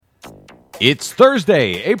It's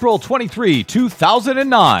Thursday, April 23,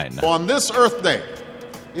 2009. On this Earth Day,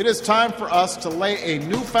 it is time for us to lay a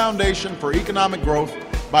new foundation for economic growth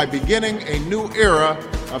by beginning a new era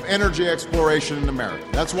of energy exploration in America.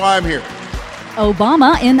 That's why I'm here.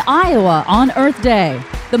 Obama in Iowa on Earth Day,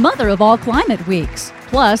 the mother of all climate weeks,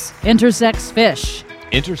 plus intersex fish.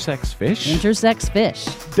 Intersex fish? Intersex fish.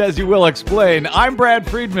 Desi will explain. I'm Brad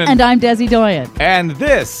Friedman. And I'm Desi Doyen. And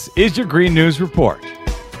this is your Green News Report.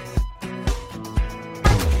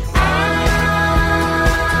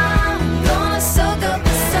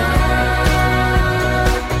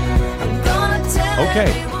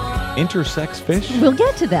 Okay, intersex fish? We'll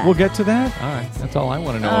get to that. We'll get to that? All right, that's all I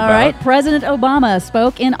want to know about. All right, President Obama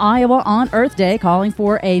spoke in Iowa on Earth Day calling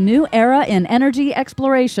for a new era in energy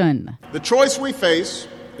exploration. The choice we face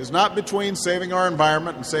is not between saving our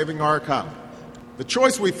environment and saving our economy. The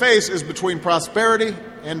choice we face is between prosperity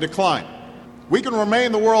and decline. We can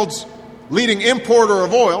remain the world's leading importer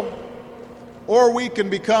of oil, or we can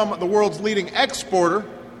become the world's leading exporter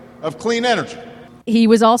of clean energy. He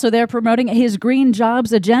was also there promoting his green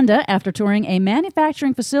jobs agenda after touring a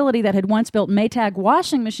manufacturing facility that had once built Maytag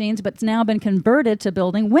washing machines but's now been converted to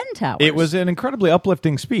building wind towers. It was an incredibly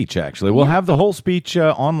uplifting speech, actually. We'll have the whole speech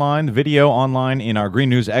online, the video online in our Green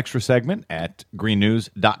News Extra segment at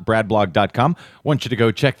greennews.bradblog.com. Want you to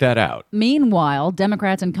go check that out. Meanwhile,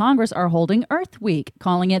 Democrats in Congress are holding Earth Week,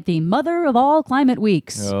 calling it the mother of all climate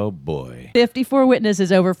weeks. Oh, boy. 54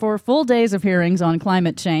 witnesses over 4 full days of hearings on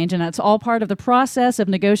climate change, and that's all part of the process of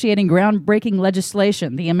negotiating groundbreaking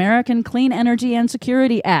legislation, the American Clean Energy and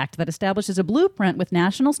Security Act, that establishes a blueprint with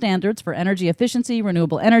national standards for energy efficiency,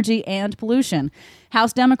 renewable energy, and pollution.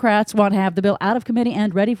 House Democrats want to have the bill out of committee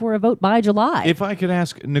and ready for a vote by July. If I could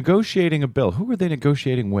ask, negotiating a bill, who are they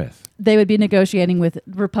negotiating with? They would be negotiating with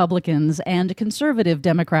Republicans and conservative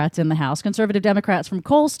Democrats in the House. Conservative Democrats from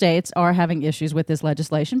coal states are having issues with this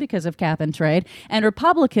legislation because of cap and trade, and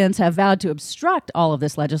Republicans have vowed to obstruct all of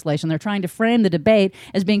this legislation. They're trying to frame the debate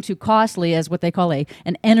as being too costly as what they call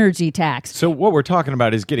an energy tax. So what we're talking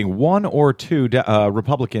about is getting one or two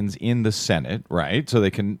Republicans in the Senate, right? So they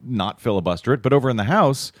can not filibuster it, but over in the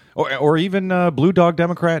House, or even blue dog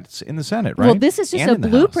Democrats in the Senate, right? Well, this is just and a in the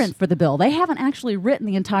blueprint House. for the bill. They haven't actually written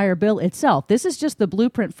the entire bill itself. This is just the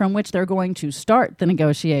blueprint from which they're going to start the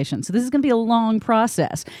negotiation. So this is going to be a long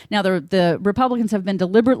process. Now, the Republicans have been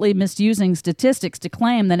deliberately misusing statistics to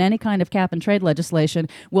claim that any kind of cap and trade legislation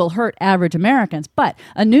will hurt average Americans. But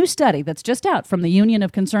a new study that's just out from the Union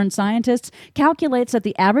of Concerned Scientists calculates that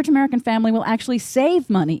the average American family will actually save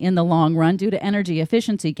money in the long run due to energy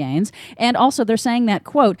efficiency gains. And also they're saying that,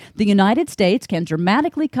 quote, the United States can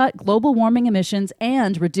dramatically cut global warming emissions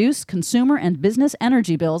and reduce consumer and business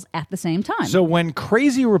energy bills at the same time. So when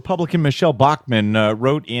crazy Republican Michelle Bachmann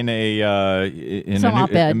wrote in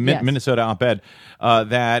Minnesota op-ed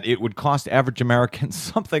that it would cost average Americans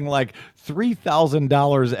something like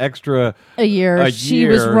 $3,000 extra a year. She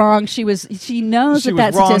was wrong. She knows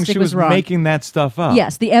that statistic was wrong. She was making that stuff up.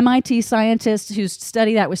 Yes, the MIT scientist whose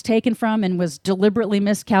study that was taken from and was deliberately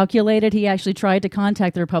miscalculated, he actually tried to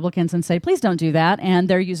contact the Republicans and say, please don't do that. And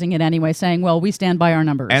they're using it anyway, saying, well, we stand by our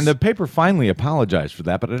numbers. And the paper finally apologized for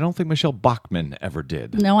that, but I don't think Michelle Bachmann ever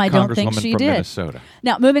did. No, I don't think she did. Minnesota.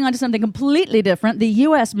 Now, moving on to something completely different, the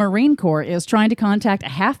U.S. Marine Corps is trying to contact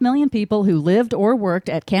 500,000 people who lived or worked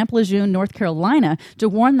at Camp Lejeune, North Carolina, to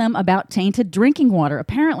warn them about tainted drinking water.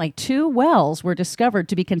 Apparently, 2 wells were discovered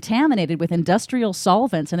to be contaminated with industrial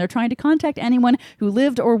solvents, and they're trying to contact anyone who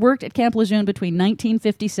lived or worked at Camp Lejeune between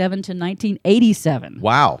 1957 to 1987.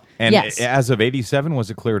 Wow. And yes. As of 87,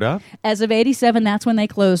 was it cleared up? As of 87, that's when they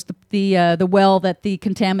closed the well that the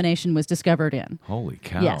contamination was discovered in. Holy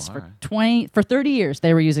cow. Yes, All for 30 years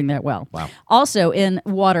they were using that well. Wow. Also in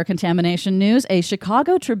water contamination news, a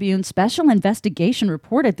Chicago Tribune special investigation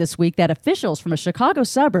reported this week that officials from a Chicago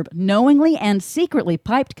suburb knowingly and secretly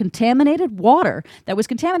piped contaminated water that was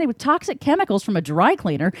contaminated with toxic chemicals from a dry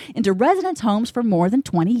cleaner into residents' homes for more than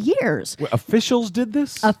 20 years. Well, officials did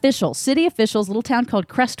this? City officials, little town called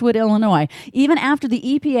Crestwood, Illinois. Even after the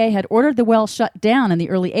EPA had ordered the well shut down in the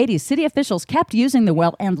early 80s, city officials kept using the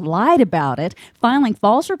well and lied about it, filing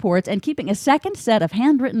false reports and keeping a second set of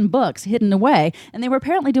handwritten books hidden away. And they were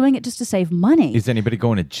apparently doing it just to save money. Is anybody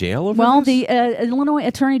going to jail over Well, this? the Illinois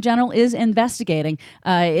Attorney General is investigating.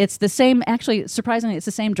 It's the same, actually, surprisingly, it's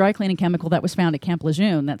the same dry cleaning chemical that was found at Camp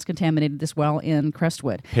Lejeune that's contaminated this well in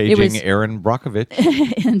Crestwood. Paging Aaron Brockovich.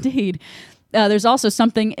 Indeed. There's also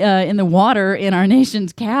something in the water in our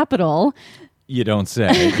nation's capital. You don't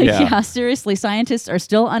say. Yeah. Seriously, scientists are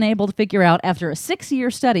still unable to figure out, after a 6-year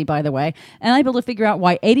study, by the way, unable to figure out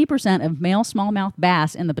why 80% of male smallmouth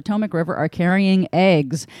bass in the Potomac River are carrying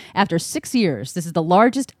eggs. After 6 years, this is the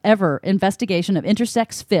largest ever investigation of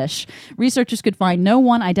intersex fish. Researchers could find no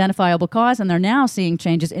one identifiable cause, and they're now seeing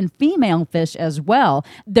changes in female fish as well.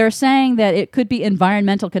 They're saying that it could be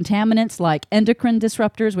environmental contaminants like endocrine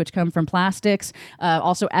disruptors, which come from plastics,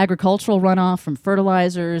 also agricultural runoff from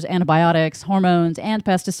fertilizers, antibiotics, hormones, and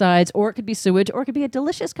pesticides, or it could be sewage, or it could be a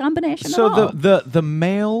delicious combination So of all. the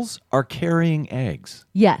males are carrying eggs.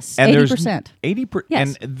 Yes, And 80%. 80%.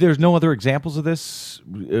 Yes. And there's no other examples of this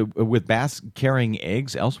with bass carrying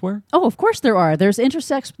eggs elsewhere? Oh, of course there are. There's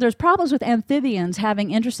problems with amphibians having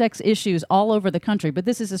intersex issues all over the country, but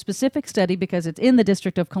this is a specific study because it's in the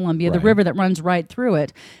District of Columbia, the Right. river that runs right through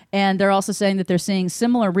it. And they're also saying that they're seeing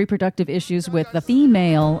similar reproductive issues with the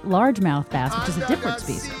female largemouth bass, which is a different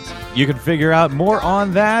species. You can figure out more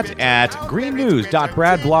on that at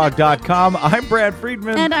greennews.bradblog.com. I'm Brad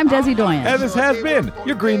Friedman. And I'm Desi Doyen. And this has been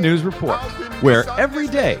your Green News Report, where every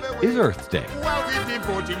day is Earth Day. While we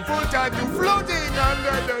devoting full time to floating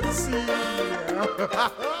under the sea.